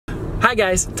Hi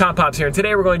guys, Top Pops here, and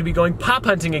today we're going to be going pop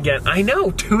hunting again. I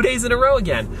know, 2 days in a row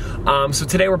again. So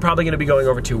today we're probably going to be going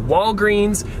over to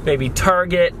Walgreens, maybe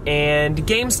Target, and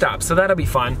GameStop, so that'll be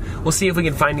fun. We'll see if we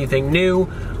can find anything new.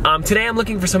 Today I'm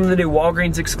looking for some of the new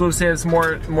Walgreens exclusives,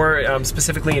 more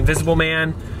specifically Invisible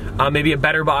Man, maybe a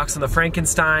better box on the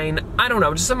Frankenstein. I don't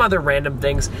know, just some other random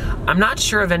things. I'm not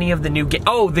sure of any of the new the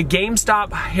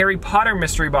GameStop Harry Potter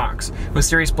mystery box with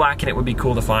Sirius Black in it would be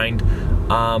cool to find.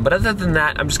 But other than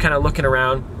that, I'm just kind of looking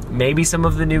around. Maybe some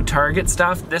of the new Target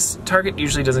stuff. This Target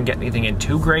usually doesn't get anything in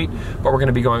too great, but we're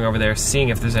gonna be going over there, seeing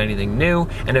if there's anything new,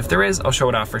 and if there is, I'll show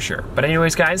it off for sure. But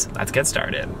anyways, guys, let's get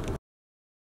started.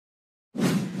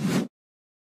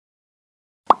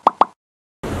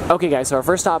 Okay guys, so our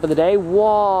first stop of the day,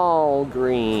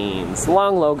 Walgreens.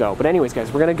 Long logo. But anyways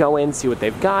guys, we're gonna go in, see what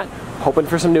they've got, hoping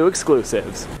for some new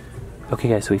exclusives. Okay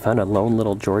guys, so we found a lone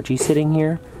little Georgie sitting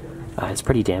here. It's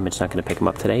pretty damaged, not gonna pick him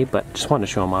up today, but just wanted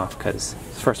to show him off because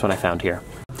it's the first one I found here.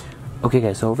 Okay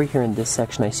guys, so over here in this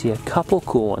section I see a couple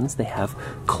cool ones. They have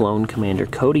Clone Commander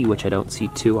Cody, which I don't see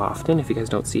too often. If you guys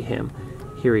don't see him,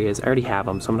 here he is. I already have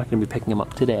him, so I'm not gonna be picking him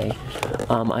up today.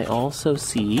 I also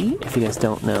see, if you guys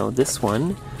don't know, this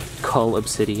one, Cull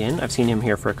Obsidian. I've seen him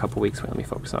here for a couple weeks. Wait, let me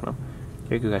focus on him.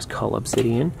 There you go guys, Cull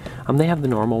Obsidian. They have the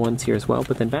normal ones here as well,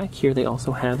 but then back here they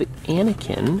also have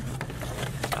Anakin.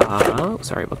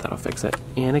 Sorry about that, I'll fix it.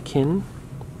 Anakin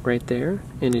right there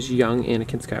in his young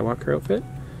Anakin Skywalker outfit.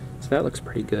 So that looks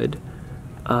pretty good.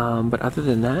 But other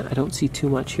than that, I don't see too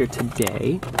much here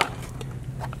today.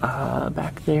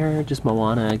 Back there, just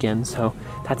Moana again. So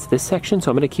that's this section.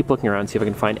 So I'm going to keep looking around, see if I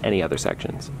can find any other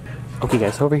sections. Okay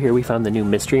guys, so over here we found the new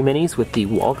mystery minis with the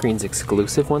Walgreens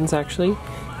exclusive ones actually.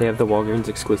 They have the Walgreens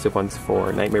exclusive ones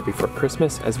for Nightmare Before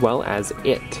Christmas as well as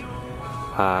It.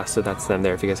 So that's them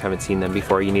there. If you guys haven't seen them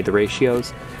before, you need the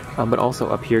ratios. But also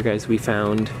up here, guys, we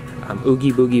found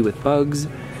Oogie Boogie with Bugs,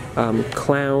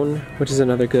 Clown, which is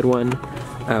another good one.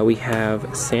 We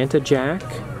have Santa Jack,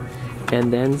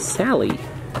 and then Sally,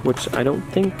 which I don't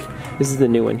think, this is the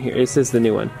new one here. This is the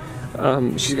new one.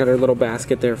 She's got her little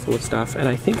basket there full of stuff, and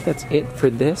I think that's it for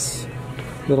this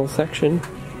little section.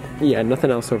 Yeah,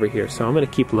 nothing else over here, so I'm gonna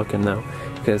keep looking though,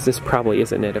 because this probably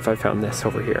isn't it if I found this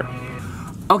over here.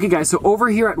 Okay guys, so over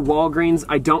here at Walgreens,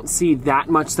 I don't see that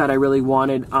much that I really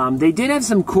wanted. They did have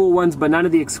some cool ones, but none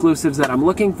of the exclusives that I'm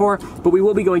looking for. But we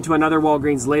will be going to another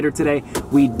Walgreens later today.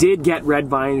 We did get red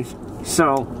vines,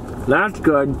 so that's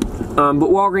good. But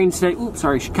Walgreens today, oops,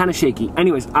 sorry, kind of shaky.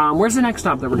 Anyways, where's the next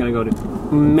stop that we're gonna go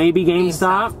to? Maybe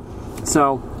GameStop.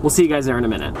 So we'll see you guys there in a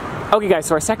minute. Okay guys,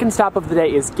 so our second stop of the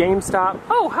day is GameStop.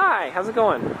 Oh, hi, how's it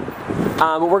going?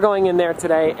 But we're going in there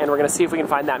today and we're gonna see if we can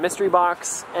find that mystery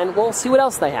box and we'll see what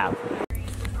else they have.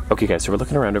 Okay guys, so we're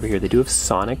looking around over here. They do have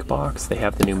Sonic box. They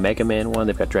have the new Mega Man one.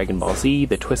 They've got Dragon Ball Z,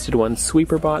 the Twisted one,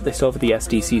 Sweeper Bot. They still have the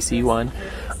SDCC one.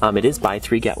 It is buy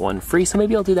 3 get 1 free, so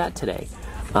maybe I'll do that today.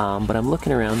 But I'm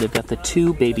looking around. They've got the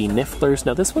 2 baby Nifflers.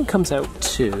 Now this one comes out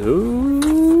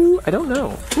to, I don't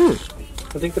know.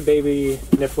 I think the baby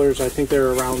Nifflers, I think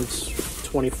they're around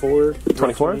 24.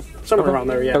 24? Somewhere around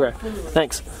there, yeah. Okay,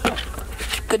 thanks.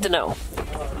 Good to know.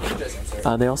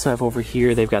 They also have over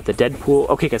here, they've got the Deadpool.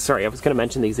 Okay guys, sorry, I was going to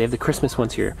mention these. They have the Christmas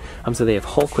ones here. So they have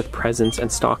Hulk with presents and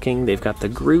stocking. They've got the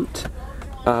Groot.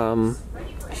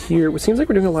 Here, it seems like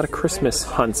we're doing a lot of Christmas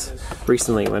hunts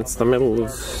recently when it's the middle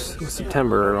of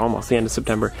September, or almost the end of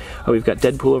September. We've got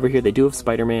Deadpool over here. They do have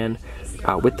Spider-Man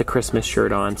with the Christmas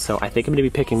shirt on, so I think I'm going to be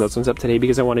picking those ones up today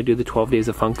because I want to do the 12 Days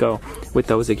of Funko with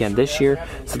those again this year,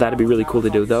 so that'd be really cool to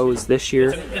do those this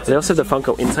year. They also have the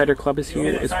Funko Insider Club is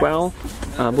here as well,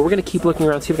 but we're going to keep looking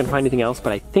around, see if we can find anything else,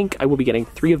 but I think I will be getting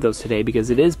 3 of those today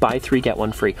because it is buy 3 get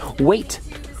 1 free. Wait!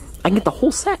 I can get the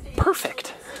whole set!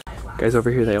 Perfect! Guys,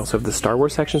 over here they also have the Star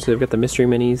Wars section, so they've got the mystery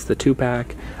minis, the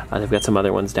 2-pack, they've got some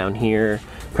other ones down here,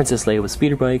 Princess Leia with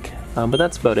speeder bike, but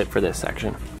that's about it for this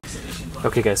section.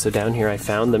 Okay guys, so down here I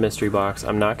found the mystery box.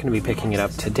 I'm not going to be picking it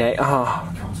up today.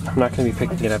 Oh, I'm not going to be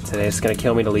picking it up today. It's going to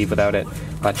kill me to leave without it,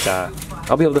 but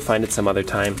I'll be able to find it some other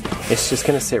time. It's just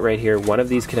going to sit right here. One of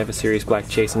these could have a Sirius Black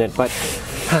chase in it, but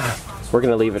we're going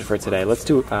to leave it for today. Let's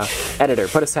do, editor,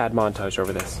 put a sad montage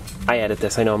over this. I edit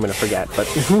this, I know I'm going to forget, but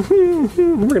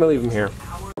we're going to leave them here.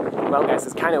 Well guys,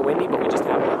 it's kind of windy, but we just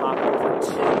happened to hop over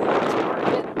to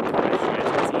Target. As you guys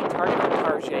can see, Target and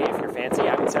Target, if you're fancy, I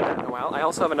haven't said that in a while. I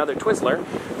also have another Twizzler,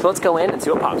 so let's go in and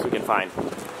see what pops we can find.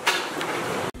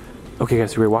 Okay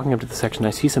guys, so we're walking up to the section.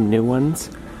 I see some new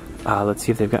ones. Let's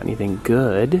see if they've got anything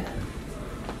good.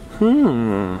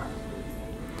 I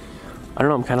don't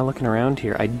know, I'm kind of looking around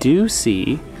here. I do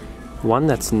see one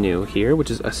that's new here, which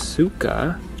is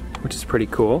Asuka, which is pretty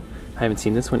cool. I haven't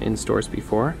seen this one in stores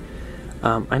before.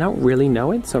 I don't really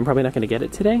know it, so I'm probably not going to get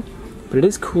it today. But it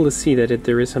is cool to see that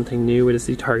there is something new. It is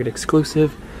the Target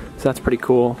exclusive, so that's pretty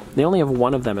cool. They only have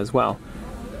one of them as well.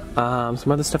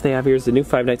 Some other stuff they have here is the new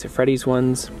Five Nights at Freddy's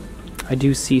ones. I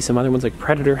do see some other ones like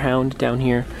Predator Hound down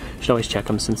here. Should always check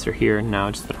them since they're here. Now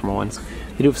just the normal ones.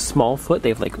 They do have Smallfoot. They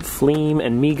have like Fleam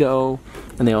and Migo.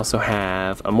 And they also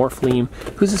have a more Fleam.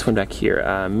 Who's this one back here?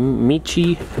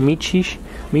 Michi,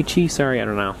 sorry, I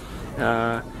don't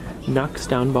know. Nux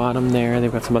down bottom there.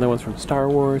 They've got some other ones from Star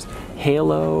Wars,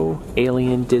 Halo,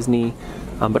 Alien, Disney.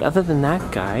 But other than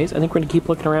that, guys, I think we're gonna keep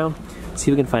looking around,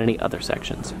 see if we can find any other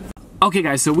sections. Okay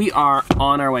guys, so we are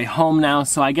on our way home now,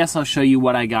 so I guess I'll show you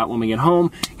what I got when we get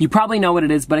home. You probably know what it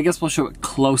is, but I guess we'll show it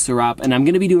closer up, and I'm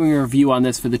going to be doing a review on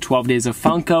this for the 12 days of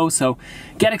Funko, so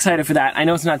get excited for that. I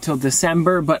know it's not till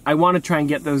December, but I want to try and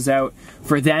get those out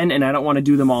for then, and I don't want to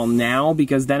do them all now,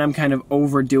 because then I'm kind of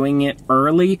overdoing it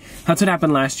early. That's what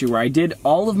happened last year, where I did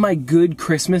all of my good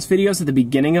Christmas videos at the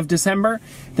beginning of December,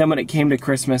 then when it came to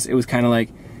Christmas, it was kind of like,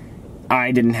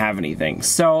 I didn't have anything.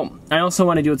 So I also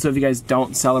want to do it so if you guys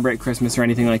don't celebrate Christmas or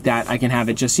anything like that, I can have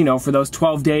it just, you know, for those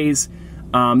 12 days.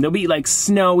 There'll be like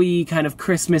snowy kind of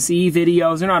Christmas-y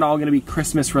videos. They're not all going to be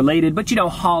Christmas related, but you know,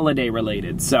 holiday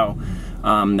related. So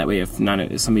that way if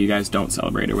some of you guys don't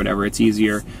celebrate or whatever, it's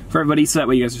easier for everybody, so that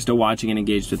way you guys are still watching and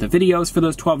engaged with the videos for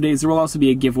those 12 days. There will also be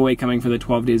a giveaway coming for the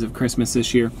 12 days of Christmas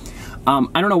this year.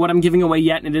 I don't know what I'm giving away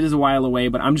yet, and it is a while away,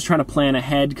 but I'm just trying to plan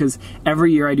ahead, because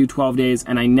every year I do 12 days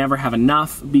and I never have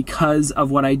enough because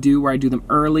of what I do, where I do them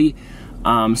early.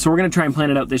 So we're going to try and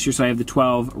plan it out this year so I have the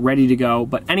 12 ready to go.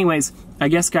 But anyways, I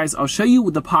guess guys, I'll show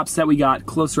you the pops that we got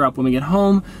closer up when we get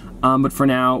home. But for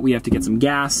now, we have to get some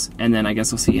gas, and then I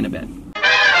guess I'll see you in a bit.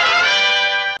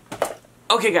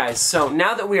 Okay guys, so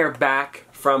now that we are back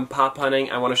from pop hunting,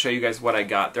 I want to show you guys what I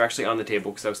got. They're actually on the table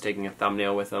because I was taking a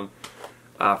thumbnail with them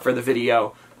for the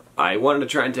video. I wanted to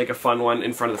try and take a fun one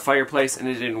in front of the fireplace, and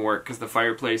it didn't work because the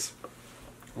fireplace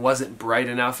wasn't bright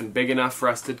enough and big enough for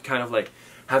us to kind of like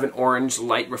have an orange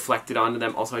light reflected onto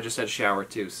them. Also, I just had a shower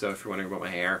too, so if you're wondering about my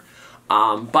hair.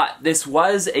 But this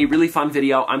was a really fun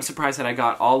video. I'm surprised that I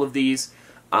got all of these.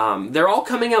 They're all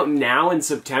coming out now in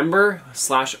September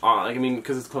I mean,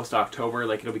 because it's close to October,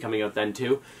 like it'll be coming out then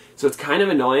too. So it's kind of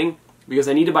annoying because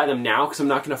I need to buy them now because I'm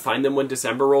not going to find them when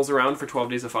December rolls around for 12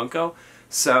 days of Funko.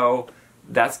 So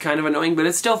that's kind of annoying, but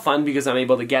it's still fun because I'm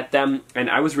able to get them, and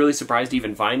I was really surprised to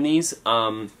even find these.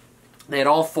 They had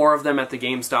all 4 of them at the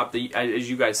GameStop, as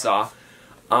you guys saw.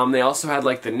 They also had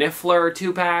like the Niffler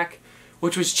 2-pack,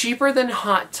 which was cheaper than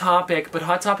Hot Topic, but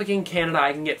Hot Topic in Canada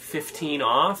I can get 15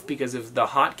 off because of the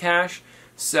Hot Cash.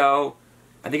 So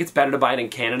I think it's better to buy it in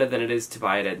Canada than it is to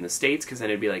buy it in the States, because then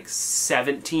it'd be like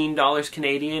 $17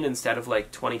 Canadian instead of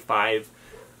like 25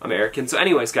 American. So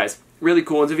anyways guys, really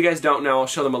cool ones. If you guys don't know, I'll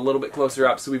show them a little bit closer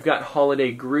up. So we've got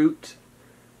Holiday Groot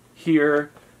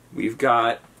here. We've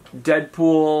got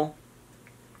Deadpool.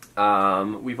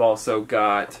 We've also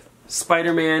got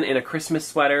Spider-Man in a Christmas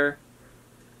sweater.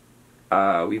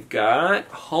 We've got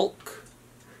Hulk.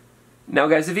 Now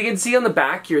guys, if you can see on the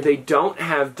back here, they don't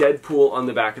have Deadpool on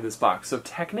the back of this box. So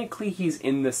technically he's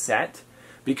in the set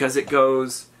because it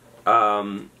goes,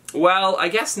 well, I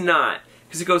guess not.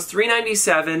 Because it goes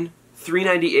 $397,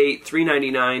 $398,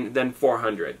 $399, then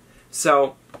 $400.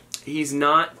 So he's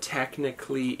not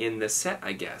technically in the set,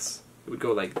 I guess. It would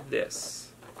go like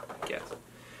this, I guess.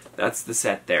 That's the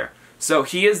set there. So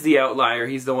he is the outlier.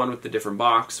 He's the one with the different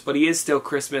box, but he is still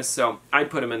Christmas, so I'd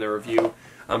put him in the review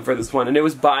for this one. And it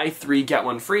was buy 3, get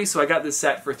 1 free, so I got this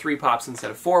set for 3 pops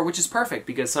instead of 4, which is perfect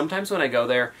because sometimes when I go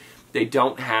there, they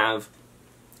don't have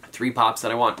 3 pops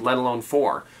that I want, let alone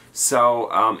 4.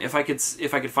 So if I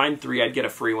could find 3, I'd get a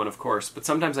free one, of course. But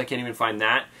sometimes I can't even find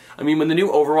that. I mean, when the new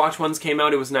Overwatch ones came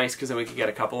out, it was nice because then we could get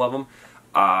a couple of them.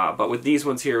 But with these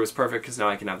ones here, it was perfect because now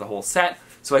I can have the whole set.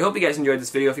 So I hope you guys enjoyed this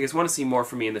video. If you guys want to see more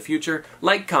from me in the future,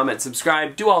 like, comment,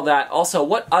 subscribe, do all that. Also,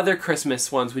 what other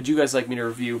Christmas ones would you guys like me to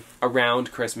review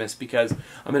around Christmas? Because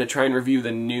I'm going to try and review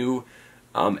the new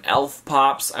Elf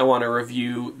Pops. I want to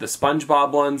review the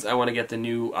SpongeBob ones. I want to get the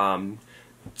new,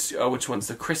 which ones?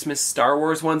 The Christmas Star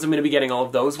Wars ones. I'm going to be getting all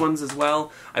of those ones as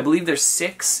well. I believe there's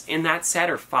 6 in that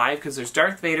set, or 5, because there's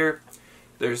Darth Vader,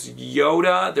 there's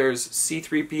Yoda, there's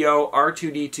C-3PO,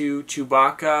 R2-D2,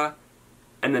 Chewbacca,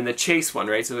 and then the Chase one,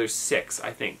 right? So there's 6,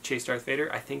 I think. Chase Darth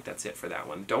Vader? I think that's it for that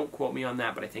one. Don't quote me on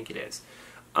that, but I think it is.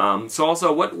 So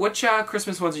also, which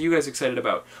Christmas ones are you guys excited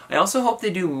about? I also hope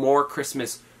they do more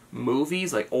Christmas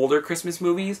movies, like older Christmas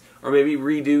movies, or maybe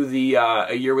redo the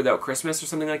A Year Without Christmas or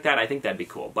something like that. I think that'd be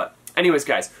cool. But anyways,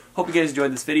 guys, hope you guys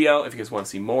enjoyed this video. If you guys want to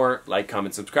see more, like,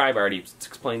 comment, subscribe. I already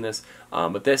explained this.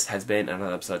 But this has been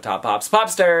another episode of Top Pops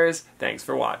Popsters. Thanks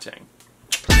for watching.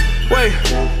 Wait,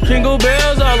 jingle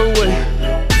bells all the way.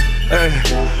 Hey,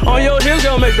 on your hips,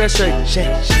 gon' make that shake.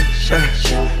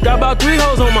 Got about 3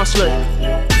 hoes on my slate.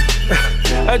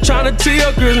 I tryna tee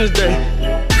up Christmas Day.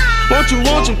 Want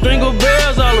you, jingle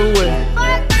bells all the way.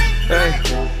 Hey,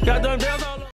 got them